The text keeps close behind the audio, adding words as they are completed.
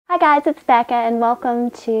guys, it's Bekah and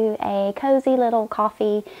welcome to a cozy little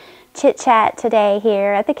coffee chit chat today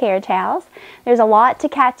here at the Carriage House. There's a lot to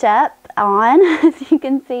catch up on, as you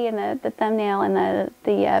can see in the thumbnail and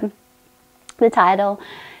the title.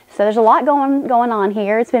 So there's a lot going on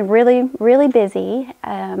here. It's been really busy.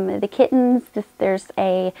 The kittens, there's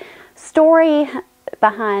a story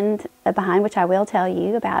behind which I will tell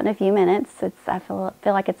you about in a few minutes. I feel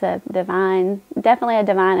like it's definitely a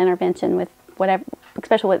divine intervention with whatever,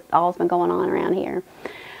 especially what all's been going on around here.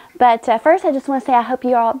 But first, I just want to say I hope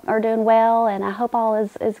you all are doing well, and I hope all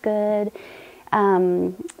is good.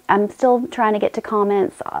 I'm still trying to get to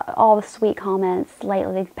comments, all the sweet comments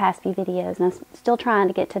lately, the past few videos, and I'm still trying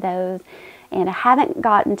to get to those, and I haven't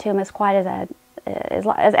gotten to them as quite as I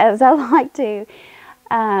like to.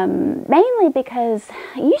 Mainly because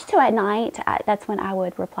used to at night, that's when I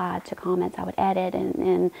would reply to comments. I would edit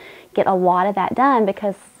and get a lot of that done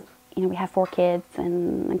because, you know, we have 4 kids,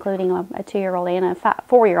 and including a 2-year-old and a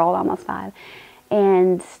 4-year-old, almost 5.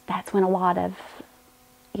 And that's when a lot of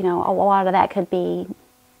that could be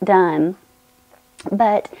done.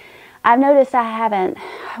 But I've noticed I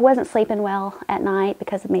wasn't sleeping well at night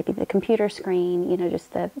because of maybe the computer screen, you know,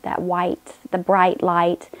 just the bright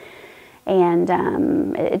light. And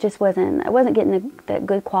I wasn't getting the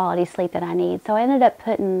good quality sleep that I need. So I ended up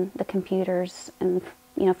putting the computers and,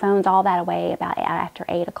 you know, phones, all that away about after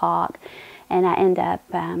 8 o'clock. And I end up,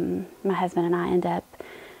 my husband and I end up,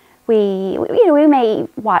 we may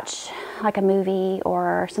watch like a movie,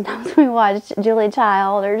 or sometimes we watch Julia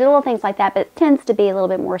Child or little things like that, but it tends to be a little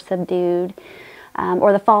bit more subdued.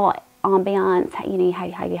 Or the fall ambiance, you know,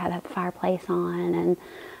 how you have that fireplace on, and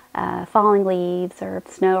falling leaves or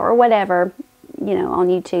snow or whatever, you know, on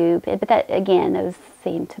YouTube. But that, again, those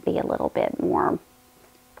seem to be a little bit more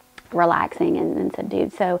relaxing and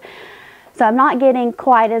subdued. So I'm not getting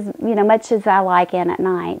quite as, you know, much as I like in at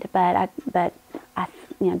night, but I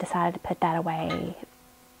you know, decided to put that away.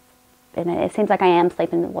 And it seems like I am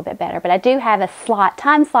sleeping a little bit better. But I do have a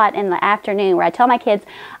time slot in the afternoon where I tell my kids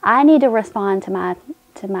I need to respond to my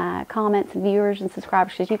comments and viewers and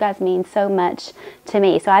subscribers because you guys mean so much to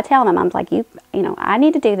me. So I tell them, I'm like, you know, I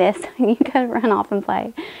need to do this. You go run off and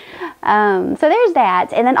play. So there's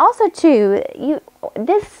that. And then also too,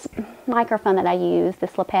 this microphone that I use,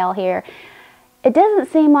 this lapel here, it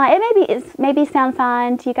doesn't seem like, it maybe sound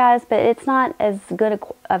fine to you guys, but it's not as good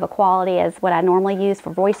of a quality as what I normally use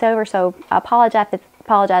for voiceover. So I apologize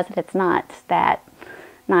if it's not that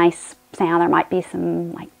nice sound. There might be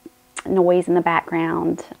some like noise in the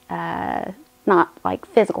background, not like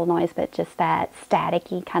physical noise, but just that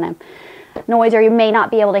staticky kind of noise, or you may not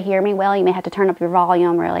be able to hear me well. You may have to turn up your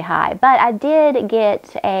volume really high. But I did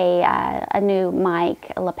get a new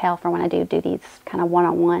mic, a lapel, for when I do these kind of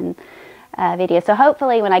one-on-one videos. So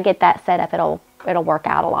hopefully when I get that set up, it'll work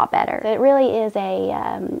out a lot better. So it really is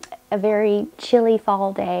a very chilly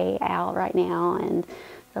fall day out right now, and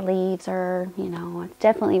the leaves are, you know,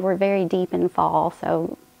 we're very deep in fall,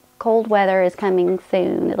 so cold weather is coming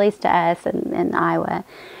soon, at least to us in Iowa.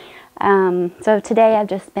 So today I've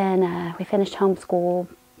just been, we finished homeschool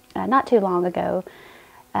not too long ago.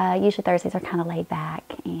 Usually Thursdays are kind of laid back,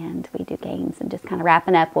 and we do games and just kind of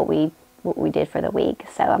wrapping up what we did for the week.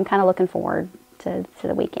 So I'm kind of looking forward to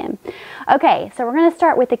the weekend. Okay, so we're going to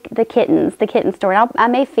start with the kittens, the kitten story. I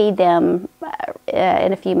may feed them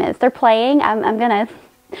in a few minutes. They're playing. I'm gonna,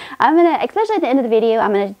 especially at the end of the video,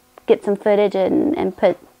 I'm gonna get some footage and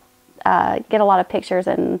put. Get a lot of pictures,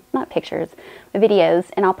 and not pictures, but videos,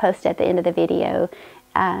 and I'll post at the end of the video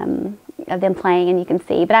of them playing, and you can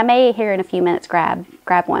see. But I may here in a few minutes grab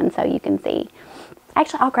one so you can see.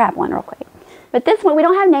 Actually, I'll grab one real quick. But this one, we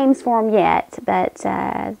don't have names for them yet. But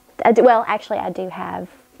I do have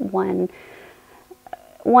one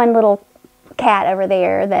little cat over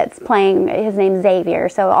there that's playing. His name's Xavier.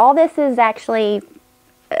 So all this is actually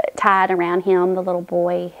tied around him, the little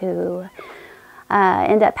boy who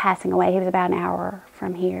ended up passing away. He was about an hour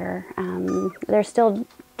from here. They're still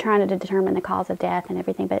trying to determine the cause of death and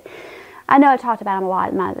everything, but I know I've talked about him a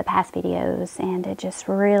lot in the past videos, and it just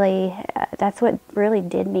really, that's what really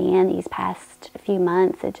did me in these past few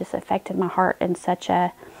months. It just affected my heart in such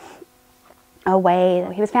a way.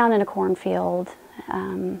 He was found in a cornfield.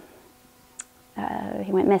 He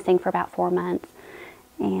went missing for about 4 months,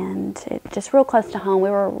 and just real close to home. We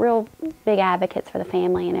were real big advocates for the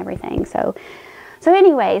family and everything. So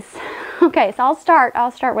anyways, okay, so I'll start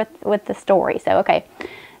with the story. So, okay,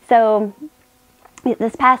 so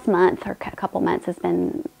this past month or a couple months has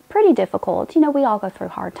been pretty difficult. You know, we all go through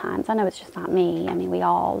hard times. I know it's just not me. I mean, we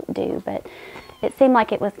all do, but it seemed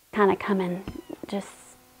like it was kind of coming just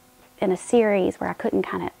in a series where I couldn't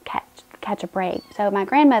kind of catch a break. So my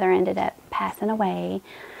grandmother ended up passing away,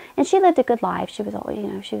 and she lived a good life. She was, you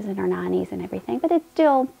know, she was in her 90s and everything, but it's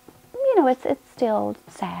still, you know, it's still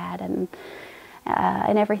sad and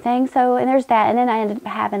everything. So, and there's that. And then I ended up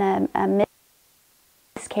having a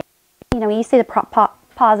miscarriage. You know, you see the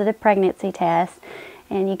positive pregnancy test,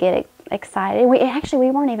 and you get excited.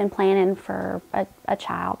 We weren't even planning for a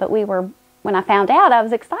child, but we were. When I found out, I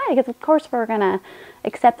was excited because, of course, we were going to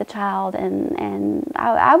accept the child, and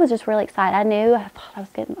I was just really excited. I knew, I thought I was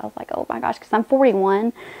like, oh my gosh, because I'm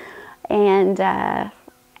 41,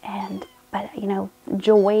 but you know,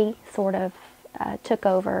 joy sort of took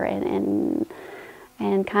over, and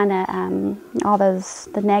kind of all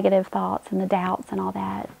the negative thoughts and the doubts and all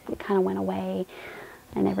that, it kind of went away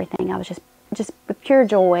and everything. I was just pure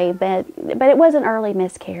joy, but it was an early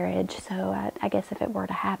miscarriage, so I guess if it were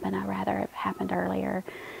to happen, I'd rather it happened earlier.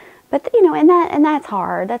 But you know, and that's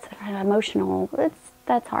hard. That's emotional.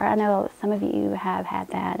 That's hard. I know some of you have had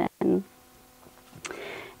that, and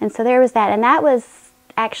so there was that, and that was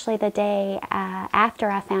actually the day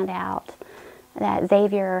after I found out that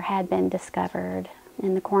Xavier had been discovered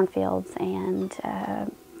in the cornfields, and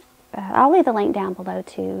I'll leave the link down below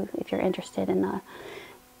too if you're interested in the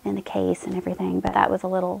case and everything, but that was a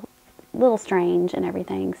little strange and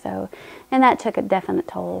everything. So, and that took a definite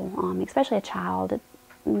toll on me, especially a child.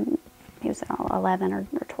 He was 11 or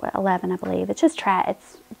 11, I believe. It's just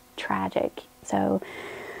it's tragic. So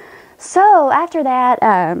after that,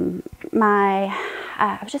 I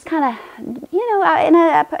was just kind of, you know, in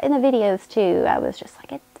the videos too, I was just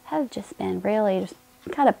like, it has just been really just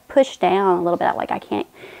kind of pushed down a little bit. Like I can't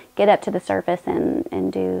get up to the surface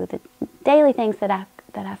and do the daily things that I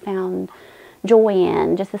found joy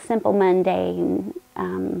in, just the simple mundane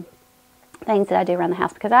things that I do around the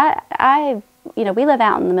house, because I you know, we live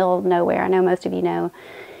out in the middle of nowhere. I know most of you know,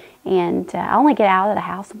 and I only get out of the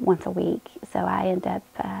house once a week, so I end up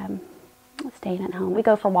staying at home. We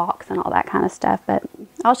go for walks and all that kind of stuff, but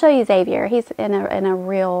I'll show you Xavier. He's in a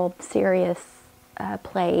real serious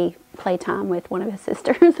playtime with one of his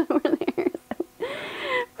sisters over there.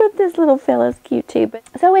 But this little fella's cute too. But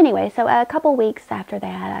so anyway, so a couple weeks after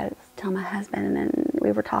that, I was telling my husband, and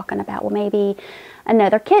we were talking about, well, maybe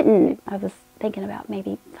another kitten. I was thinking about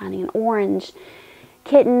maybe finding an orange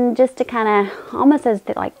kitten, just to kind of almost as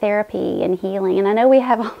like therapy and healing. And I know we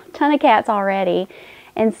have a ton of cats already,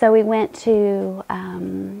 and so we went to.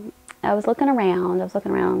 I was looking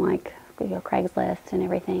around like, you know, Craigslist and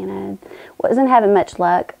everything, and I wasn't having much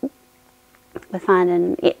luck with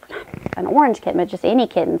finding an orange kitten, but just any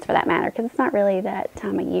kittens for that matter, because it's not really that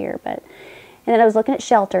time of year. But and then I was looking at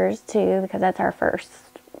shelters too, because that's our first.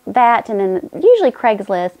 That, and then usually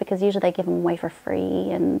Craigslist, because usually they give them away for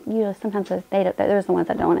free, and you know, sometimes those the ones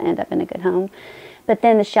that don't want to end up in a good home. But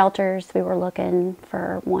then the shelters, we were looking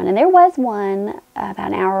for one, and there was one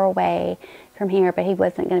about an hour away from here, but he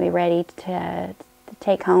wasn't going to be ready to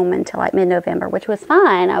take home until like mid-November, which was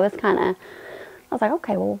fine. I was like,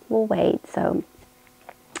 okay, well, we'll wait. So,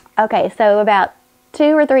 okay, so about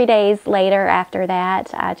 2 or 3 days later after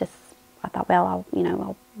that, I thought, well,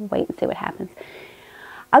 I'll wait and see what happens.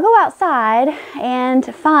 I'll go outside and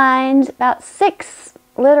find about 6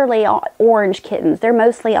 literally orange kittens. They're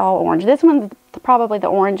mostly all orange. This one's probably the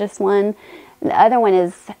orangest one. The other one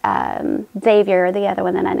is Xavier, the other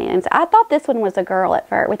one that I named. So I thought this one was a girl at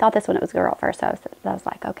first. We thought this one was a girl at first. So I was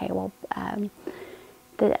like, okay, well,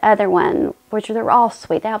 the other one, which they're all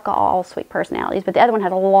sweet. They've got all sweet personalities. But the other one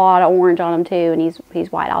has a lot of orange on him too, and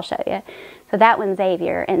he's white. I'll show you. So that one's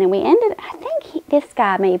Xavier. And then we ended, I think this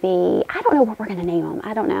guy may be, I don't know what we're going to name him.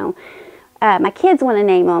 I don't know. My kids want to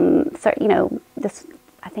name him, so, you know,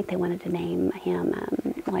 I think they wanted to name him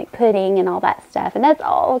like Pudding and all that stuff. And that's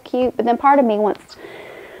all cute. But then part of me wants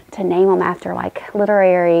to name him after like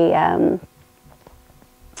literary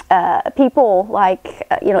people, like,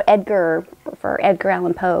 you know, Edgar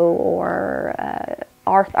Allan Poe,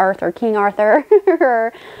 or King Arthur,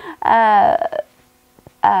 or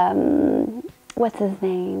what's his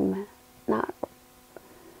name?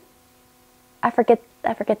 I forget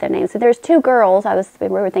their names. So there's 2 girls we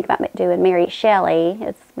were thinking about doing. Mary Shelley,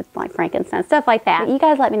 it's with like Frankenstein, stuff like that. You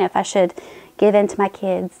guys let me know if I should give in to my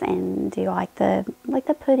kids and do like the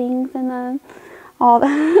puddings and all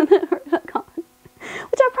the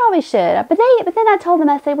which I probably should. But then I told them,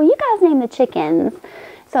 I said, well, you guys name the chickens.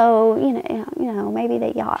 So, you know,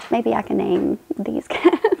 maybe I can name these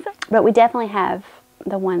cats. But we definitely have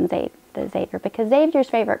the Xavier, because Xavier's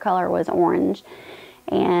favorite color was orange.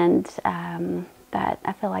 And that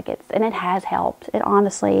I feel like it has helped. It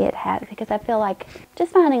has, because I feel like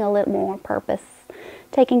just finding a little more purpose,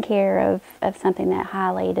 taking care of something that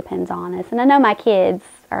highly depends on us. And I know my kids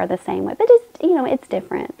are the same way, but it's, you know, it's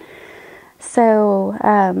different. So,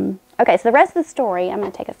 okay, so the rest of the story, I'm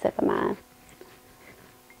going to take a sip of mine.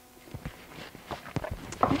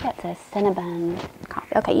 I think that's a Cinnabon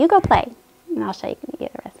coffee. Okay, you go play, and I'll show you the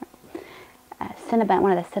rest of it. Cinnabon,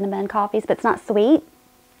 one of the Cinnabon coffees, but it's not sweet.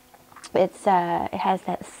 It's it has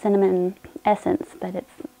that cinnamon essence, but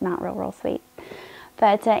it's not real sweet.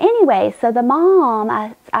 But anyway, so the mom,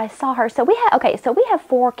 I saw her. So we have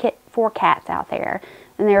four cats out there,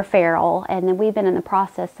 and they're feral, and then we've been in the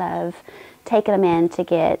process of taking them in to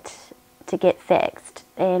get fixed,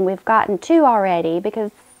 and we've gotten 2 already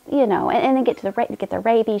because, you know, and then get the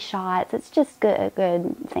rabies shots. It's just a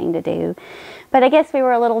good thing to do. But I guess we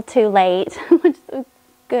were a little too late, which is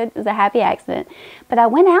good. It was a happy accident. But I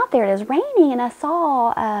went out there, it was raining, and I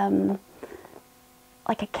saw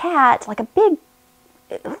like a cat, like a big,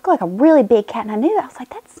 it looked like a really big cat, and I knew, I was like,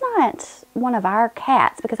 that's not one of our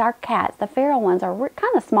cats, because our cats, the feral ones, are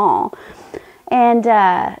kind of small. And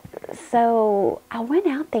so I went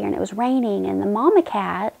out there, and it was raining, and the mama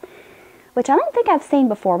cat, which I don't think I've seen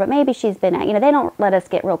before, but maybe she's been out. You know, they don't let us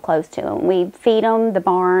get real close to them. We feed them, the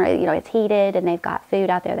barn, you know, it's heated, and they've got food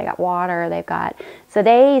out there, they got water, so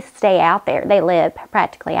they stay out there. They live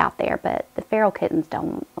practically out there, but the feral kittens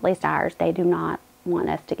don't, at least ours, they do not want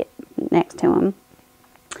us to get next to them.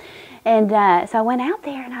 And so I went out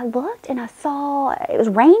there, and I looked, and I saw, it was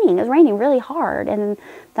raining really hard, and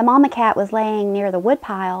the mama cat was laying near the wood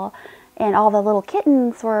pile, and all the little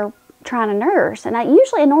kittens were trying to nurse. And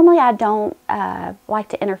normally I don't like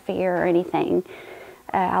to interfere or anything.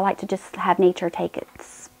 I like to just have nature take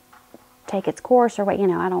its course, or what, you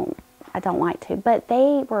know, I don't like to. But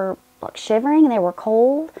they were like shivering, and they were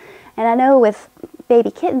cold. And I know with baby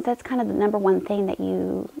kittens, that's kind of the number one thing that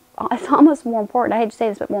it's almost more important, I hate to say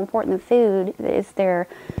this, but more important than food is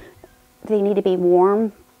they need to be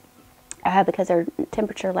warm, because their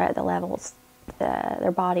temperature, the levels,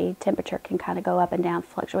 their body temperature can kind of go up and down,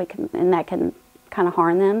 fluctuate, and that can kind of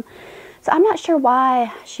harm them. So I'm not sure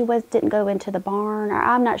why she didn't go into the barn, or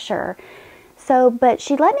I'm not sure. So, but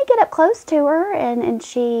she let me get up close to her, and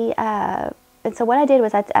so what I did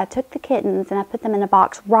was I took the kittens and I put them in a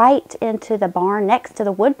box right into the barn next to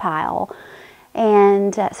the wood pile,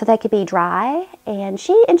 and so they could be dry. And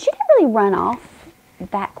she didn't really run off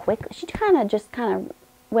that quickly. She kind of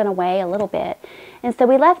went away a little bit, and so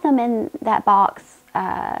we left them in that box,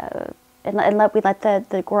 and we let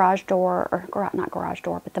the garage door, not garage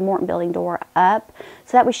door, but the Morton building door up,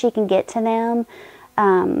 so that way she can get to them,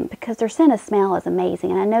 because their scent of smell is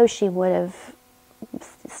amazing, and I know she would have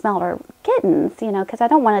smelled our kittens, you know, because I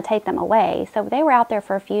don't want to take them away. So they were out there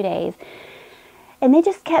for a few days, and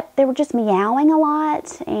they were just meowing a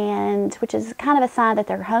lot, and which is kind of a sign that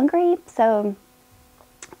they're hungry. So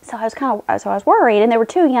I was worried, and they were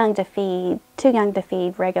too young to feed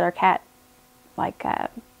regular cat, like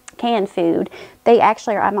canned food. They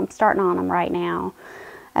actually are, I'm starting on them right now,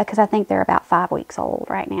 because I think they're about 5 weeks old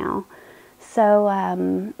right now.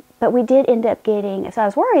 So, but we did end up getting, so I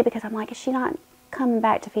was worried, because I'm like, is she not coming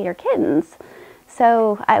back to feed her kittens?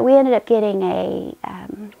 So we ended up getting a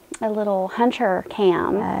little hunter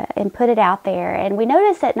cam, and put it out there, and we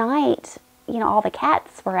noticed at night, you know, all the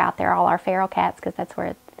cats were out there, all our feral cats, because that's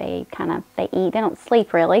where they eat. They don't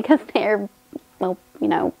sleep really, because they're, well, you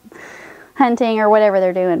know, hunting or whatever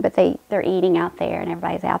they're doing, but they're eating out there, and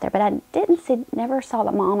everybody's out there. But I never saw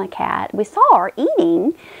the mama cat. We saw her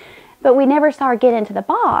eating, but we never saw her get into the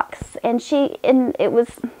box. And it was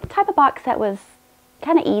the type of box that was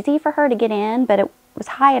kind of easy for her to get in, but it was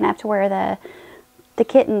high enough to where the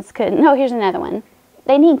kittens couldn't. No, here's another one.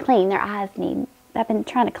 They need clean. Their eyes need, I've been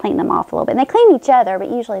trying to clean them off a little bit. And they clean each other, but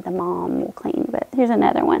usually the mom will clean. But here's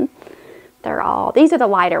another one. These are the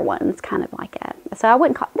lighter ones, kind of like so I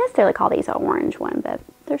wouldn't necessarily call these an orange one, but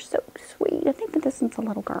they're so sweet. I think that this one's a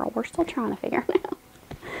little girl. We're still trying to figure it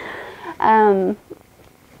out.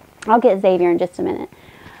 I'll get Xavier in just a minute.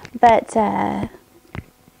 But,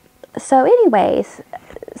 so anyways,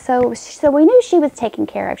 so we knew she was taken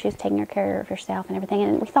care of. She was taking care of herself and everything.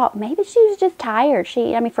 And we thought maybe she was just tired.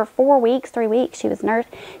 For 4 weeks, 3 weeks, she was nursed,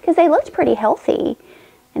 because they looked pretty healthy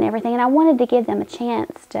and everything. And I wanted to give them a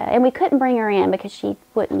chance to, and we couldn't bring her in because she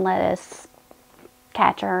wouldn't let us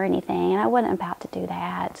catch her or anything. And I wasn't about to do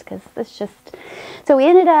that, because it's just, so we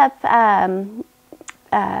ended up,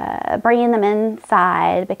 bringing them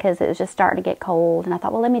inside, because it was just starting to get cold. And I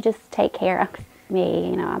thought, well, let me just take care of me,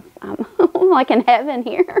 you know, I'm like in heaven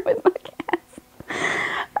here with my cats.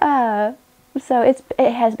 So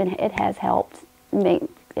it has helped me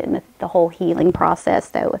in the whole healing process,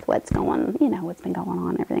 though, with what's been going on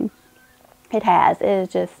and everything. It is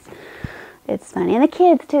just, it's funny. And the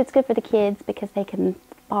kids too, it's good for the kids, because they can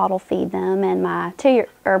bottle feed them, and my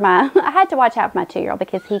I had to watch out for my 2-year-old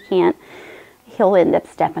because he'll end up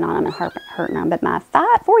stepping on them and hurting them. But my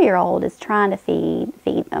 4-year-old is trying to feed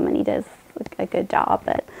them, and he does a good job.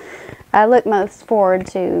 But I look most forward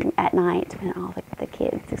to at night when all the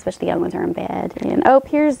kids, especially the young ones, are in bed. And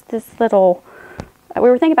here's this little. We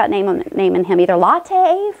were thinking about naming him either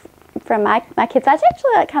Latte from my kids. That's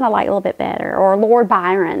actually kind of like a little bit better, or Lord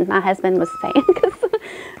Byron. My husband was saying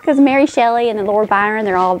because Mary Shelley and then Lord Byron,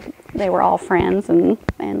 they were all friends and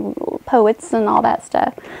poets and all that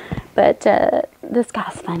stuff. But this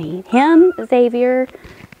guy's funny. Him, Xavier,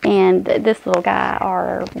 and this little guy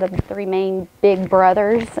are the 3 main big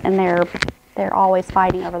brothers, and they're always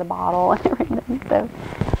fighting over the bottle and everything. So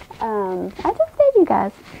I just said, you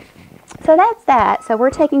guys. So that's that. So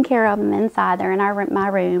we're taking care of them inside. They're in my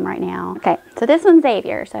room right now. Okay, so this one's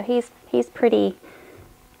Xavier. So he's pretty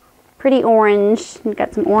orange. We've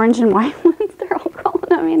got some orange and white ones. They're all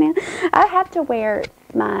crawling on me now. I have to wear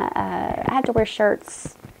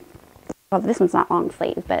shirts. Well, this one's not long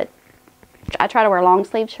sleeves, but I try to wear long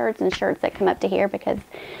sleeve shirts and shirts that come up to here because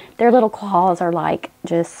their little claws are like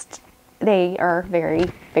they are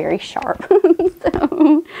very, very sharp.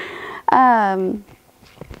 So,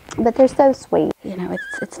 but they're so sweet. You know,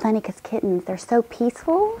 it's funny because kittens, they're so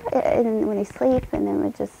peaceful when they sleep, and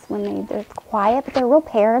then when they're quiet, but they're real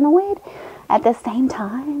paranoid at the same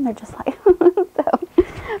time. They're just like, so.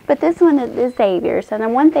 But this one is Xavier. So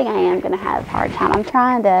then one thing I am going to have a hard time, I'm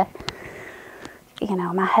trying to,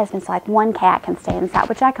 my husband's like, one cat can stay inside,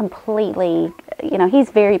 which I completely, he's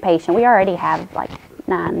very patient. We already have like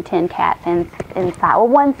 9, 10 cats inside. Well,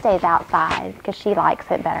 one stays outside because she likes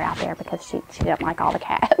it better out there because she doesn't like all the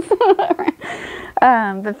cats.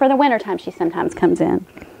 But for the winter time, she sometimes comes in.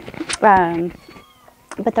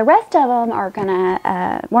 But the rest of them are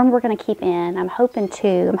one we're gonna keep in. I'm hoping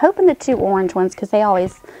the 2 orange ones because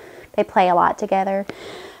they play a lot together.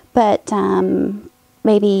 But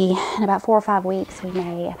maybe in about 4 or 5 weeks we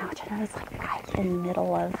may. And I know it's like right in the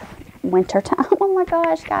middle of winter time. Oh my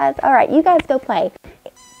gosh, guys! All right, you guys go play.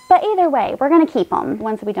 But either way, we're gonna keep them.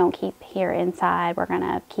 Ones that we don't keep here inside, we're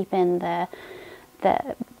gonna keep in the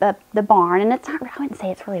barn. And it's not. I wouldn't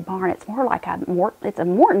say it's really a barn. It's more like it's a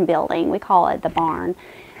Morton building. We call it the barn,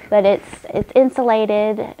 but it's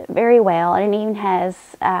insulated very well, and it even has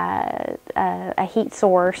a heat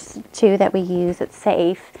source too that we use. It's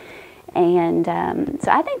safe. And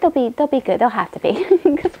so I think they'll be good. They'll have to be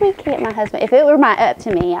because we can't. My husband, if it were up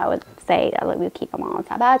to me, I would say we would keep them all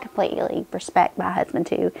inside. But I completely respect my husband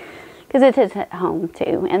too, because it's his home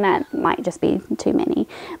too, and that might just be too many.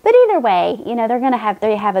 But either way,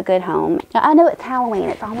 they have a good home. Now, I know it's Halloween.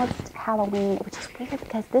 It's almost Halloween, which is weird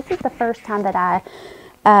because this is the first time that I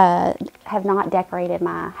have not decorated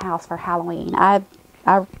my house for Halloween. I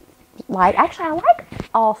like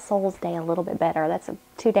All Souls Day a little bit better. That's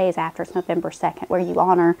 2 days after. It's November 2nd, where you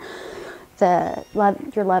honor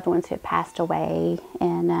your loved ones who have passed away.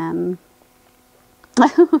 And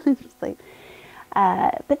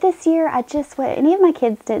but this year any of my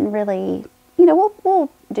kids didn't really. We'll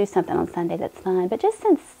do something on Sunday that's fun. But just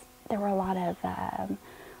since there were a lot of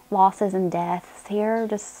losses and deaths here,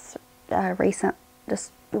 just recent,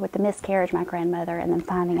 just with the miscarriage of my grandmother, and then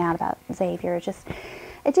finding out about Xavier,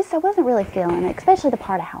 I wasn't really feeling it, especially the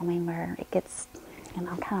part of Halloween where it gets, can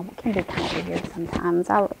be kind of weird sometimes.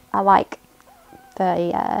 I like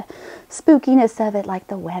the spookiness of it, like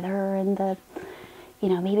the weather and the,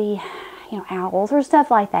 maybe, owls or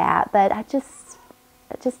stuff like that. But it just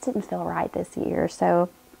didn't feel right this year. So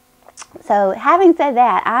having said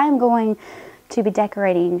that, I am going to be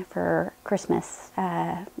decorating for Christmas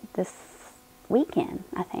this weekend,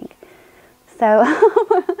 I think. So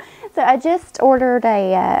I just ordered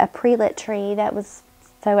a pre-lit tree.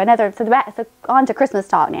 So on to Christmas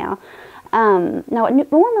talk now.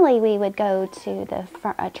 Normally we would go to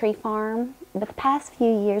a tree farm, but the past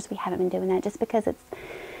few years we haven't been doing that just because it's,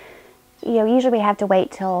 usually we have to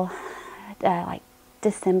wait till like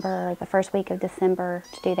December, the first week of December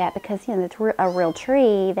to do that because, it's a real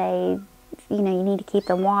tree. You need to keep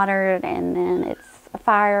them watered, and then it's a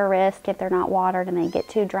fire risk if they're not watered and they get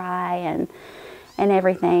too dry and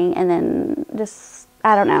everything, and then just,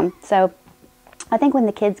 I don't know. So I think when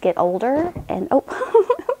the kids get older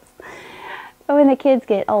when the kids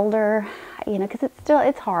get older, because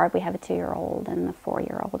it's hard. We have a 2-year-old and a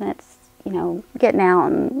 4-year-old, and it's, getting out,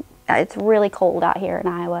 and it's really cold out here in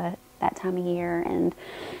Iowa that time of year. And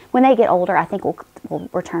when they get older, I think we'll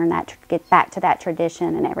get back to that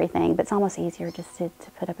tradition and everything. But it's almost easier just to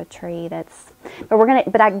put up a tree.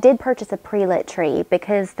 But I did purchase a pre-lit tree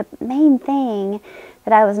because the main thing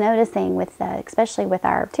that I was noticing with, especially with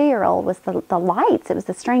our 2-year-old, was the lights. It was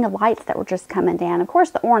the string of lights that were just coming down. Of course,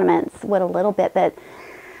 the ornaments would a little bit, but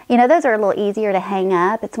you know, those are a little easier to hang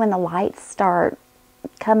up. It's when the lights start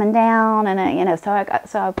coming down, and you know, so I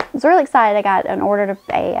was really excited. I got an order to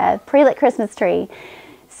a pre-lit Christmas tree.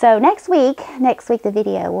 So next week the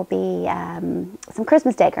video will be some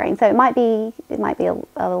Christmas decorating. So it might be a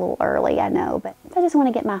little early, I know, but I just want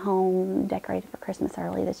to get my home decorated for Christmas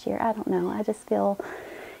early this year. I don't know. I just feel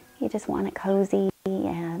you just want it cozy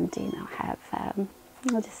and, you know,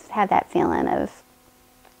 I'll just have that feeling of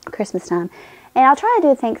Christmas time. And I'll try to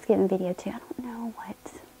do a Thanksgiving video too. I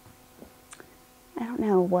don't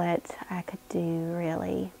know what I could do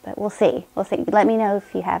really, but we'll see. We'll see. Let me know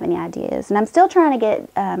if you have any ideas. And I'm still trying to get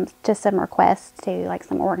just some requests to, like,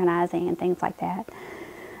 some organizing and things like that.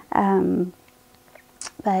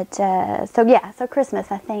 So yeah, so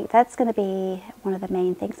Christmas, I think that's going to be one of the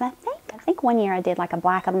main things. I think one year I did like a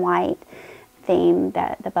black and white theme,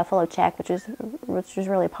 that the buffalo check, which was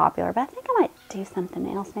really popular. But I think I might do something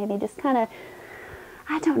else, maybe just kind of,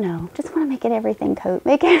 I don't know, just want to make everything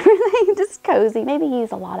just cozy. Maybe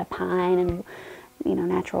use a lot of pine and, you know,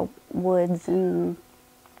 natural woods and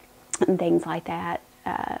things like that.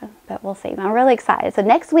 But we'll see. I'm really excited. So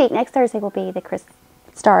next Thursday will be the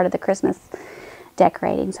start of the Christmas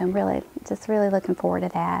decorating. So I'm really looking forward to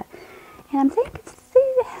that. And I'm trying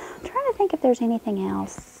to think if there's anything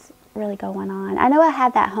else really going on. I know I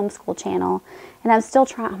had that homeschool channel, and I'm still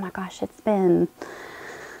trying. Oh my gosh, I've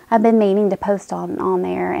been meaning to post on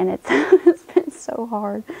there, and it's been so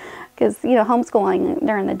hard because, you know, homeschooling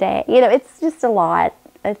during the day, you know, it's just a lot.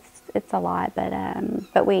 It's a lot, but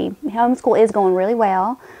homeschool is going really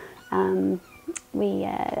well. I'll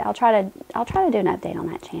try to do an update on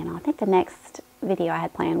that channel. I think the next video I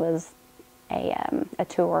had planned was a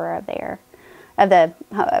tour of the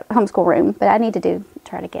homeschool room, but I need to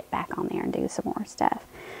try to get back on there and do some more stuff.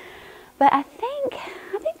 But I think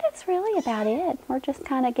that's really about it. We're just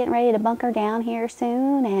kind of getting ready to bunker down here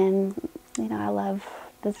soon, and, you know, I love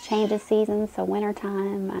this change of season, so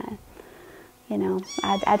wintertime, you know,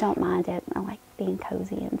 I don't mind it. I like being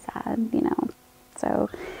cozy inside, you know. So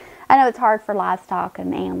I know it's hard for livestock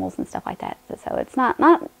and animals and stuff like that, so it's not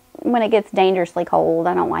when it gets dangerously cold.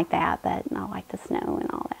 I don't like that, but I like the snow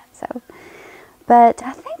and all that. So, but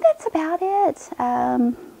I think that's about it.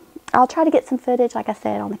 I'll try to get some footage, like I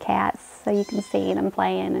said, on the cats, so you can see them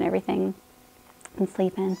playing and everything and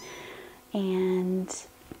sleeping.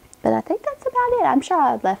 But I think that's about it. I'm sure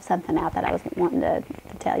I left something out that I was wanting to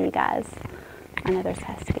tell you guys. I know there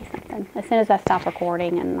has to be something. As soon as I stop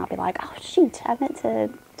recording, and I'll be like, oh shoot, I meant to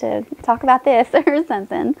talk about this or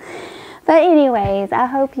something. But anyways, I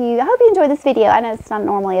hope you enjoyed this video. I know it's not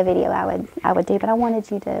normally a video I would do, but I wanted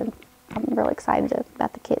you to. I'm really excited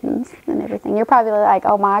about the kittens and everything. You're probably like,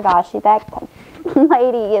 oh my gosh, that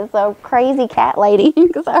lady is a crazy cat lady,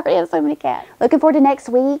 because I already have so many cats. Looking forward to next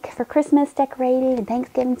week for Christmas decorating, and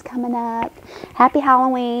Thanksgiving's coming up. Happy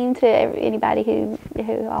Halloween to anybody who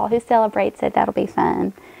celebrates it. That'll be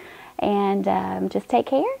fun. And just take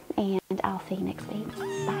care, and I'll see you next week.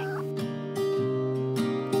 Bye.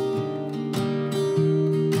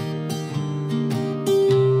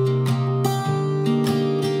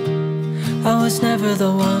 I was never the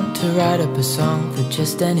one to write up a song for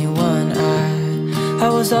just anyone. I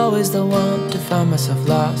was always the one to find myself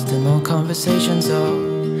lost in old conversations.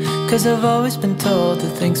 Cause I've always been told that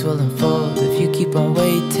things will unfold if you keep on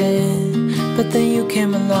waiting. But then you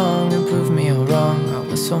came along and proved me all wrong. I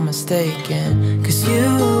was so mistaken. Cause you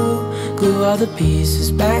glue all the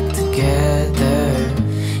pieces back together.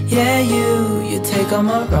 Yeah, you take all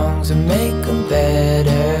my wrongs and make them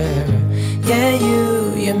better. Yeah,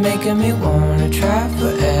 you're making me wanna try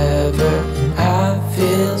forever. And I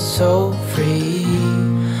feel so free,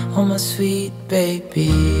 oh my sweet baby.